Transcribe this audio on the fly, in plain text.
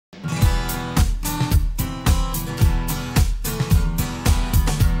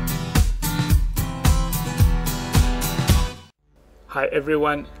Hi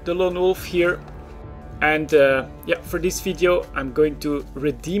everyone, delonewolf here, and yeah, for this video I'm going to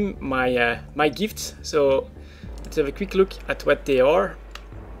redeem my my gifts. So let's have a quick look at what they are.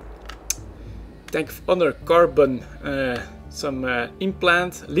 Tank of Honor Carbon, some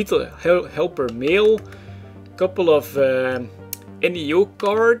implant, Little Helper Mail, couple of NEO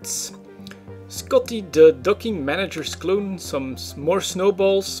cards, Scotty the Docking Manager's Clone, some more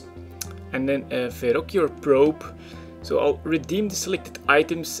snowballs, and then a Verrocchio probe. So I'll redeem the selected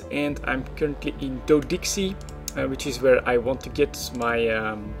items, and I'm currently in Dodixie, which is where I want to get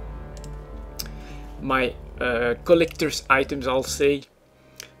my collector's items, I'll say.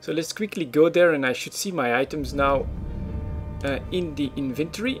 So let's quickly go there, and I should see my items now in the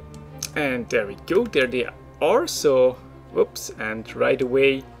inventory. And there we go, there they are. So, whoops, and right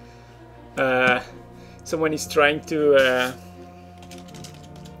away someone is trying to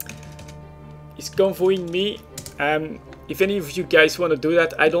is convoying me. If any of you guys want to do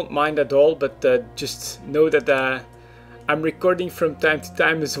that, I don't mind at all, but just know that I'm recording from time to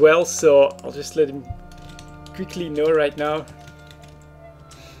time as well, so I'll just let him quickly know right now.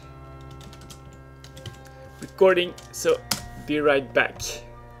 Recording, so be right back.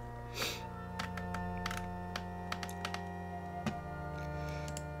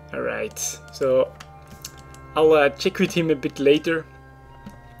 Alright, so I'll check with him a bit later.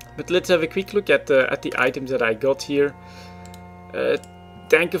 But let's have a quick look at the items that I got here.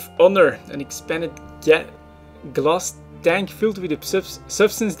 Tank of Honor, an expanded glass tank filled with a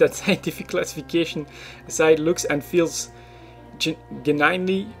substance that scientific classification aside looks and feels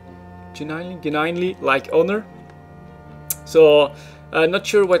genuinely like honor. So not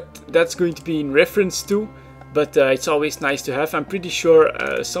sure what that's going to be in reference to, but it's always nice to have. I'm pretty sure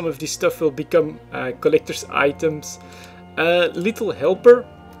some of this stuff will become collector's items. Little Helper.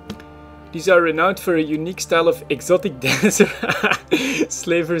 These are renowned for a unique style of exotic dancer.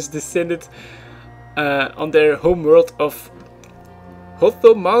 Slavers descended on their home world of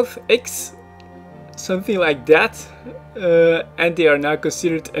Hothamouth X, something like that, and they are now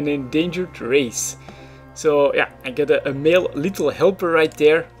considered an endangered race. So yeah, I got a male Little Helper right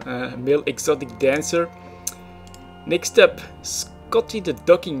there, a male exotic dancer. Next up, Scotty the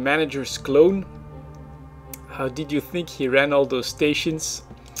Docking Manager's Clone. How did you think he ran all those stations?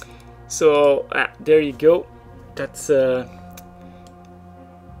 So there you go. That's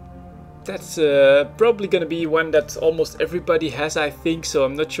probably gonna be one that almost everybody has, I think. So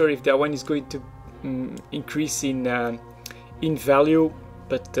I'm not sure if that one is going to increase in value,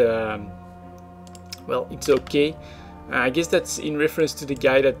 but well, it's okay. I guess that's in reference to the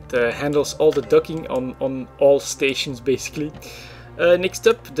guy that handles all the docking on all stations, basically. Next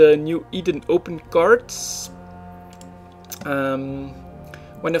up, the new Eden Open cards.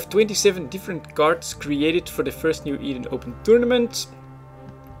 One of 27 different cards created for the first New Eden Open tournament.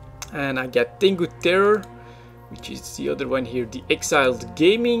 And I got Tengu Terror, which is the other one here, the Exiled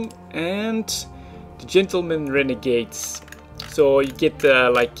Gaming, and the Gentleman Renegades. So you get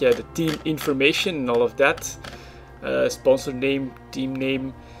the team information and all of that, sponsor name, team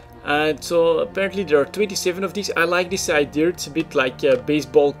name. And so apparently there are 27 of these. I like this idea. It's a bit like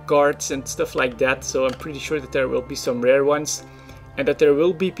baseball cards and stuff like that. So I'm pretty sure that there will be some rare ones, and that there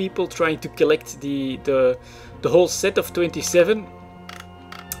will be people trying to collect the whole set of 27.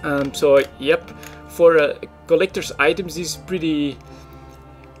 So yep, for collector's items, this is pretty.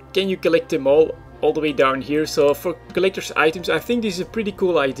 Can you collect them all the way down here? So for collector's items, I think this is a pretty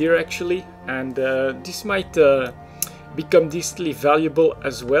cool idea actually, and this might become decently valuable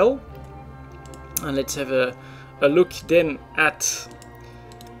as well. And let's have a look then at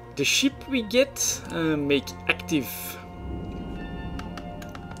the ship we get. Make active.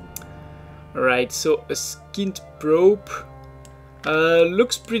 Alright, so a skinned probe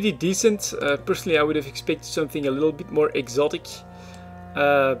looks pretty decent. Personally, I would have expected something a little bit more exotic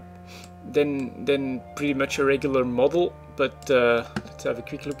than pretty much a regular model. But let's have a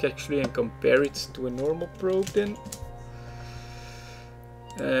quick look actually and compare it to a normal probe then.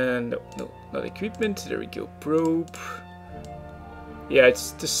 No, not equipment. There we go, probe. Yeah,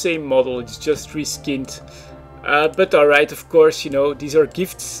 it's the same model, it's just reskinned. But alright, of course, you know, these are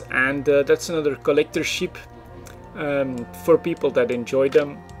gifts, and that's another collector ship for people that enjoy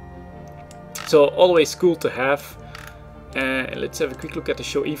them. So always cool to have. Let's have a quick look at the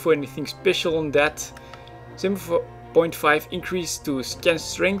show info. Anything special on that? 7.5 increase to scan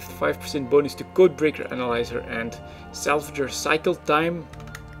strength, 5% bonus to codebreaker analyzer and salvager cycle time.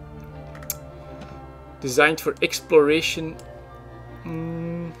 Designed for exploration.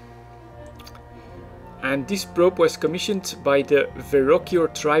 And this probe was commissioned by the Verrocchio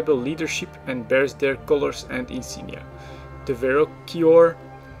tribal leadership and bears their colors and insignia. the Verrocchio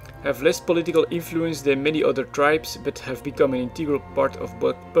have less political influence than many other tribes, but have become an integral part of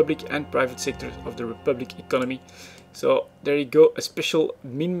both public and private sectors of the Republic economy. So there you go, a special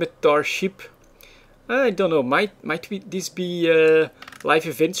Minmatar ship. I don't know, might this be live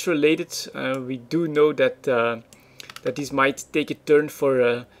events related? We do know that that this might take a turn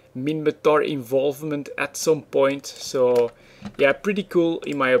for Minmatar involvement at some point. So yeah, pretty cool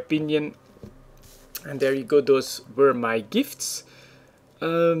in my opinion. And there you go, those were my gifts.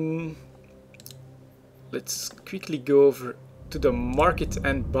 Let's quickly go over to the market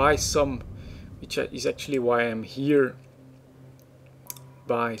and buy some, which is actually why I'm here.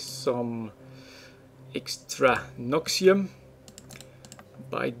 Buy some extra Noxium.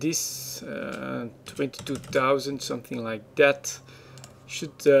 Buy this, 22,000, something like that.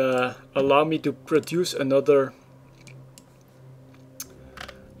 Should allow me to produce another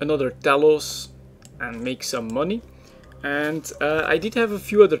Talos and make some money. And I did have a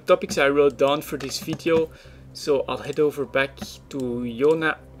few other topics I wrote down for this video, so I'll head over back to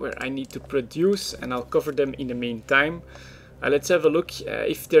Yona where I need to produce, and I'll cover them in the meantime. Let's have a look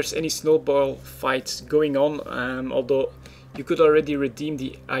if there's any snowball fights going on, although you could already redeem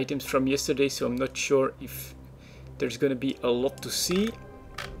the items from yesterday, so I'm not sure if there's gonna be a lot to see.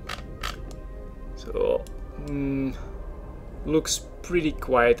 So looks pretty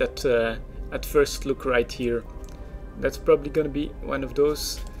quiet at first look right here. That's probably gonna be one of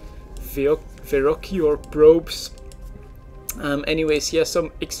those Verrocchio probes. Anyways, yeah,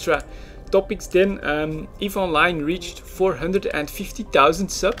 some extra topics then. EVE Online reached 450,000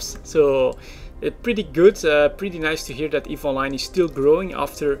 subs, so pretty good. Pretty nice to hear that EVE Online is still growing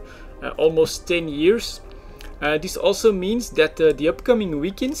after almost 10 years. This also means that the upcoming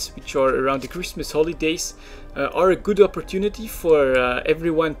weekends, which are around the Christmas holidays, are a good opportunity for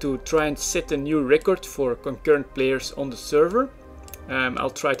everyone to try and set a new record for concurrent players on the server. I'll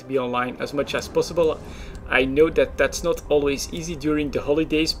try to be online as much as possible. I know that that's not always easy during the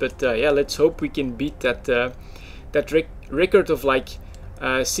holidays, but yeah, let's hope we can beat that record of like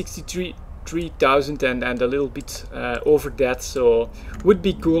 63,000 and a little bit over that. So would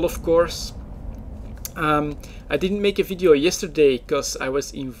be cool, of course. I didn't make a video yesterday because I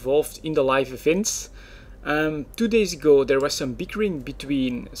was involved in the live events. 2 days ago there was some bickering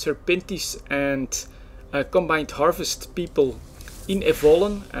between Serpentis and Combined Harvest people in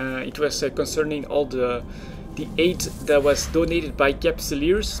Evolen. It was concerning all the aid that was donated by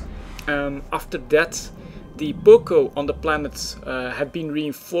Capsuleers. After that, the Poco on the planet had been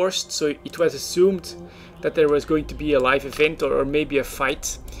reinforced, so it was assumed that there was going to be a live event or maybe a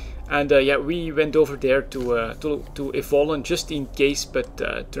fight. And yeah, we went over there to Evolen just in case, but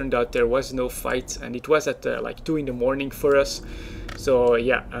turned out there was no fight, and it was at like 2 in the morning for us. So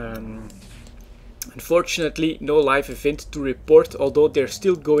yeah, unfortunately no live event to report, although they're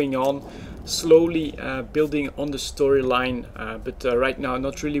still going on, slowly building on the storyline, but right now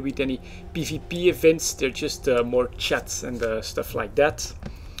not really with any PvP events. They're just more chats and stuff like that.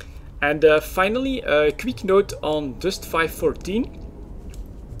 And finally, a quick note on Dust 514,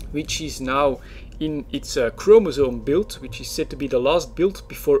 which is now in its chromosome build, which is said to be the last build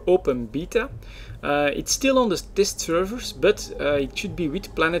before open beta. It's still on the test servers, but it should be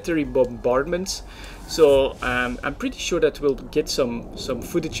with planetary bombardments. So I'm pretty sure that we'll get some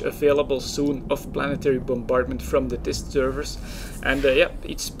footage available soon of planetary bombardment from the test servers. And yeah,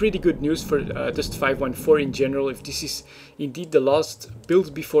 it's pretty good news for Dust 514 in general. If this is indeed the last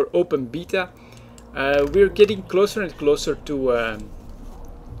build before open beta, we're getting closer and closer to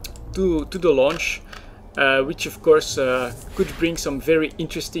the launch, which of course could bring some very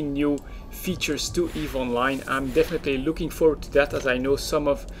interesting new features to EVE Online. I'm definitely looking forward to that, as I know some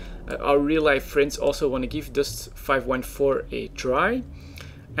of our real life friends also want to give Dust 514 a try.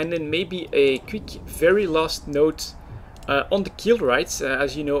 And then maybe a quick very last note on the kill rights.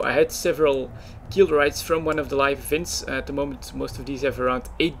 As you know, I had several kill rights from one of the live events. At the moment most of these have around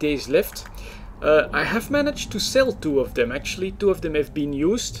 8 days left. I have managed to sell 2 of them. Actually, 2 of them have been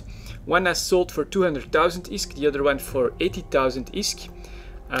used. One has sold for 200,000 ISK, the other one for 80,000 ISK.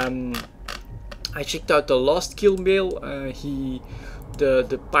 I checked out the last kill mail.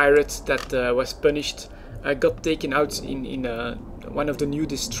 The pirate that was punished got taken out in one of the new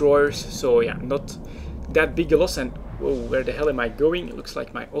destroyers. So yeah, not that big a loss. And whoa, where the hell am I going? It looks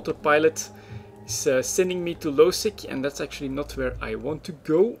like my autopilot is sending me to Losec, and that's actually not where I want to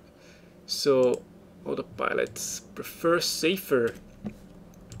go. So autopilot prefers safer.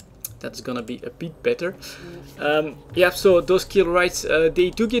 That's gonna be a bit better. Yeah, so those kill rights,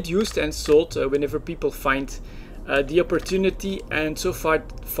 they do get used and sold whenever people find the opportunity, and so far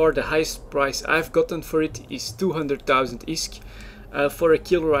the highest price I've gotten for it is 200,000 ISK for a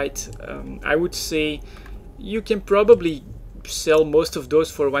kill right. I would say you can probably sell most of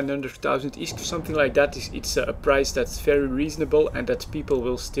those for 100,000 ISK, something like that. It's a price that's very reasonable and that people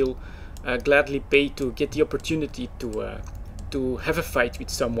will still gladly pay to get the opportunity to have a fight with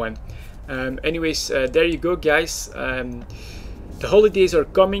someone. Anyways, there you go, guys. The holidays are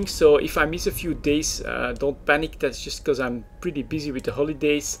coming, so if I miss a few days, don't panic. That's just because I'm pretty busy with the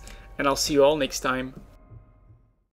holidays, and I'll see you all next time.